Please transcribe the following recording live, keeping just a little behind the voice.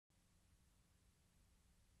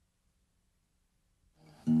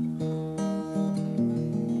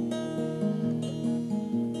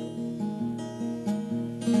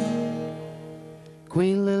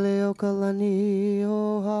Queen Leleokalani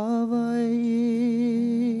o Hawai'i,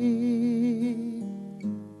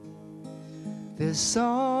 this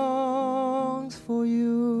song's for you,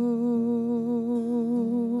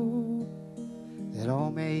 that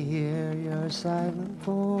all may hear your silent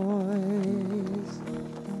voice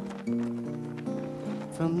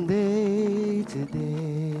from day to day.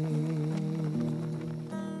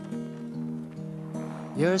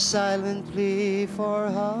 Your silent plea for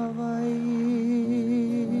Hawaii,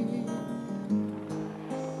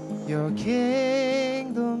 your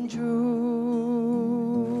kingdom true,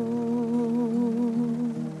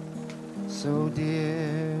 so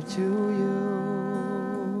dear to you,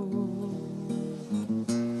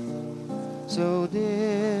 so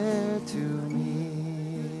dear to me.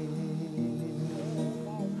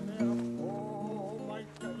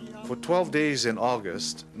 For 12 days in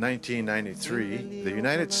August 1993, the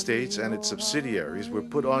United States and its subsidiaries were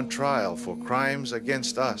put on trial for crimes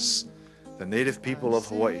against us, the native people of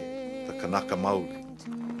Hawaii, the Kanaka Maoli.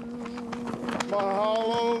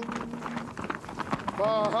 Mahalo,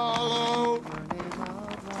 mahalo,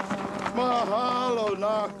 mahalo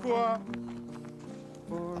nakua.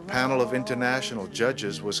 A panel of international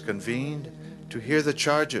judges was convened to hear the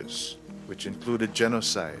charges, which included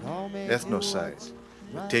genocide, ethnocide,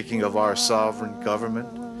 the taking of our sovereign government,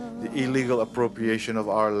 the illegal appropriation of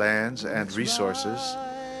our lands and resources,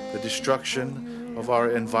 the destruction of our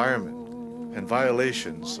environment, and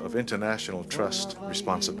violations of international trust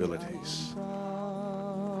responsibilities.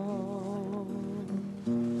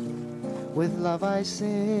 With love I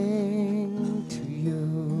sing to you.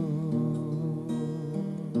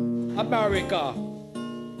 America.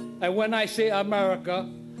 And when I say America,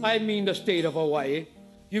 I mean the state of Hawaii.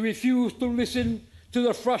 You refuse to listen to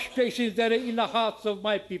the frustrations that are in the hearts of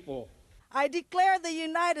my people. I declare the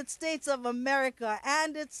United States of America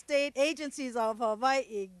and its state agencies of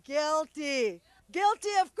Hawaii guilty.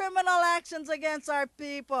 Guilty of criminal actions against our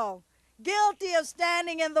people. Guilty of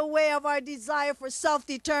standing in the way of our desire for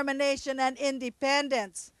self-determination and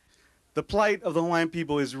independence. The plight of the Hawaiian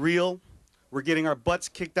people is real. We're getting our butts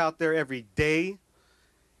kicked out there every day.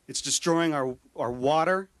 It's destroying our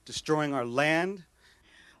water, destroying our land.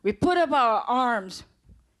 We put up our arms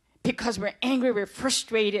because we're angry, we're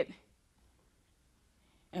frustrated.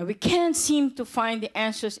 And we can't seem to find the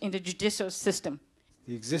answers in the judicial system.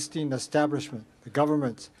 The existing establishment, the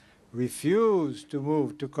governments, refuse to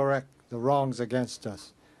move to correct the wrongs against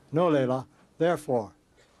us. No, Leila. Therefore,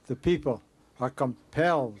 the people are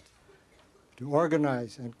compelled to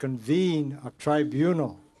organize and convene a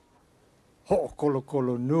tribunal,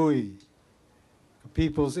 Ho'okolokolo Nui, a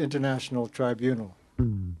People's International Tribunal.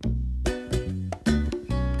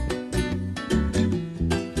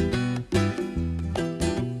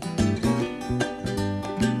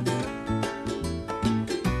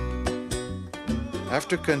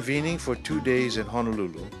 After convening for 2 days in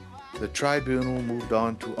Honolulu, the tribunal moved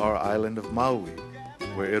on to our island of Maui,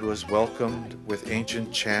 where it was welcomed with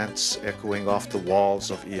ancient chants echoing off the walls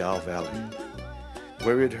of Iao Valley,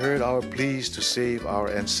 where it heard our pleas to save our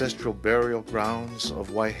ancestral burial grounds of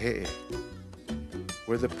Waihe'e,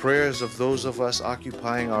 where the prayers of those of us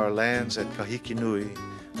occupying our lands at Kahikinui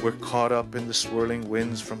were caught up in the swirling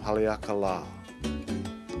winds from Haleakala.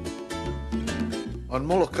 On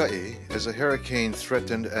Molokai, as a hurricane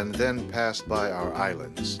threatened and then passed by our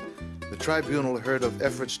islands, the tribunal heard of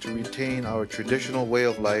efforts to retain our traditional way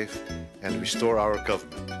of life and restore our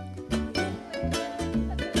government.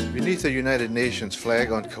 Beneath the United Nations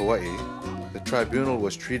flag on Kauai, the tribunal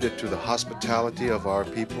was treated to the hospitality of our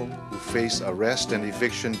people who face arrest and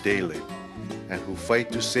eviction daily and who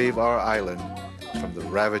fight to save our island from the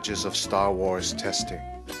ravages of Star Wars testing.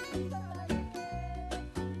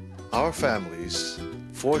 Our families,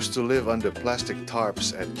 forced to live under plastic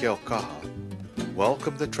tarps at Keaukaha,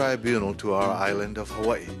 welcomed the tribunal to our island of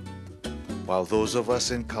Hawaii, while those of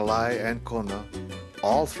us in Kalai and Kona,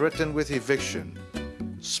 all threatened with eviction,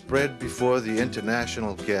 spread before the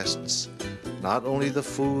international guests not only the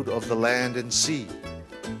food of the land and sea,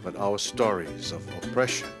 but our stories of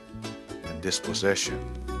oppression and dispossession.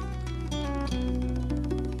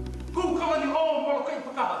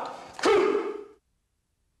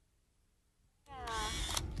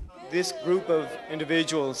 This group of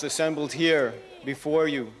individuals assembled here before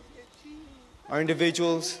you are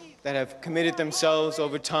individuals that have committed themselves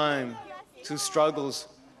over time to struggles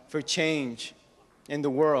for change in the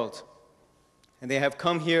world. And they have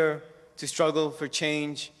come here to struggle for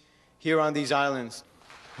change here on these islands.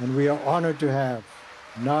 And we are honored to have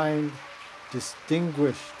 9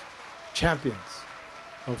 distinguished champions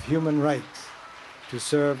of human rights to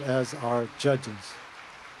serve as our judges.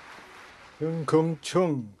 Hyun Kung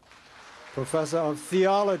Chung, Professor of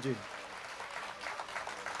Theology.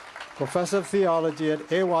 Professor of Theology at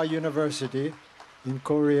Ewha University in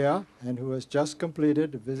Korea, and who has just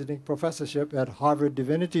completed a visiting professorship at Harvard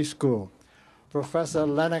Divinity School. Professor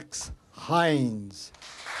Lennox Hines,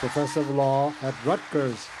 Professor of Law at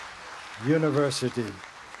Rutgers University.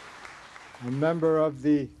 A member of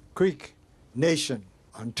the Creek Nation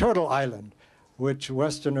on Turtle Island, which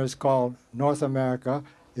Westerners call North America,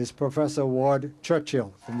 is Professor Ward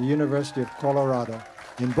Churchill from the University of Colorado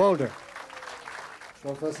in Boulder.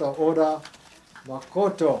 Professor Oda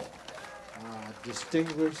Makoto, a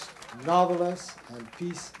distinguished novelist and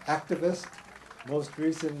peace activist, most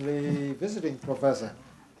recently visiting professor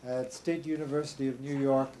at State University of New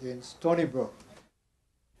York in Stony Brook.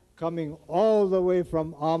 Coming all the way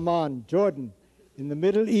from Amman, Jordan, in the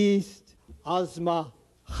Middle East, Asma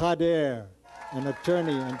Khader, an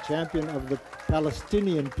attorney and champion of the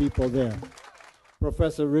Palestinian people there.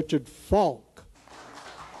 Professor Richard Falk,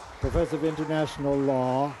 Professor of International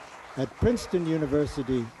Law at Princeton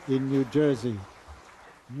University in New Jersey.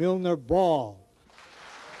 Milner Ball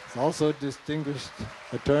is also a distinguished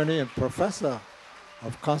attorney and professor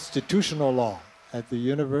of constitutional law at the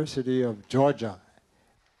University of Georgia.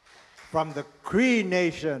 From the Cree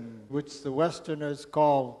Nation, which the Westerners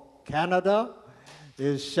call Canada,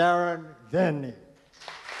 is Sharon Denny.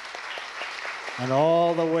 And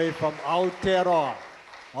all the way from Aotearoa,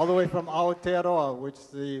 which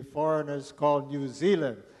the foreigners call New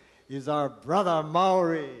Zealand, is our brother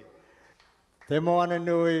Maori, Te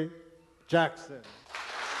Moananui Jackson.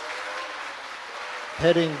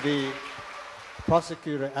 Heading the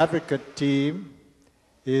prosecutor advocate team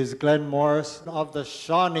is Glenn Morris of the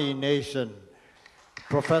Shawnee Nation,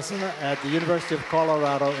 professor at the University of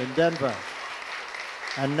Colorado in Denver.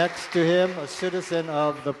 And next to him, a citizen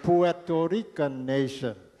of the Puerto Rican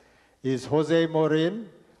Nation, is Jose Morin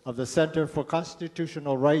of the Center for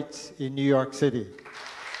Constitutional Rights in New York City.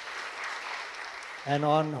 And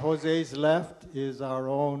on Jose's left is our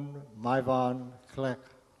own Maivan Klek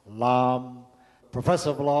Lam, professor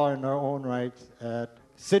of law in her own right at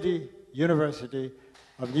City University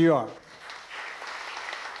of New York.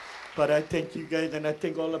 But I thank you guys, and I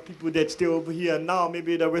thank all the people that stay over here now.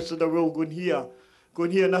 Maybe the rest of the world going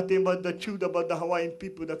hear nothing but the truth about the Hawaiian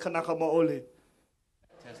people, the Kanaka Maoli.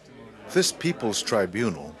 This People's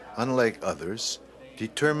Tribunal, unlike others,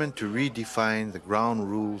 determined to redefine the ground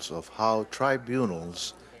rules of how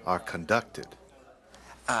tribunals are conducted.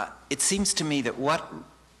 It seems to me that what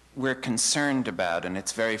we're concerned about, and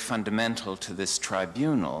it's very fundamental to this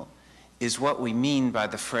tribunal, is what we mean by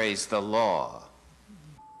the phrase the law.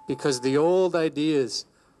 Because the old ideas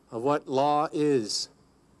of what law is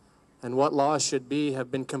and what law should be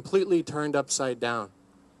have been completely turned upside down.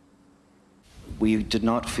 We did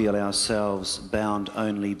not feel ourselves bound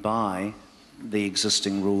only by the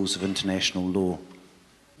existing rules of international law.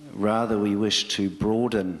 Rather, we wish to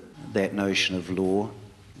broaden that notion of law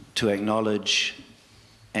to acknowledge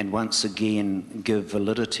and once again give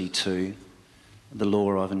validity to the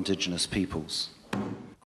law of Indigenous peoples.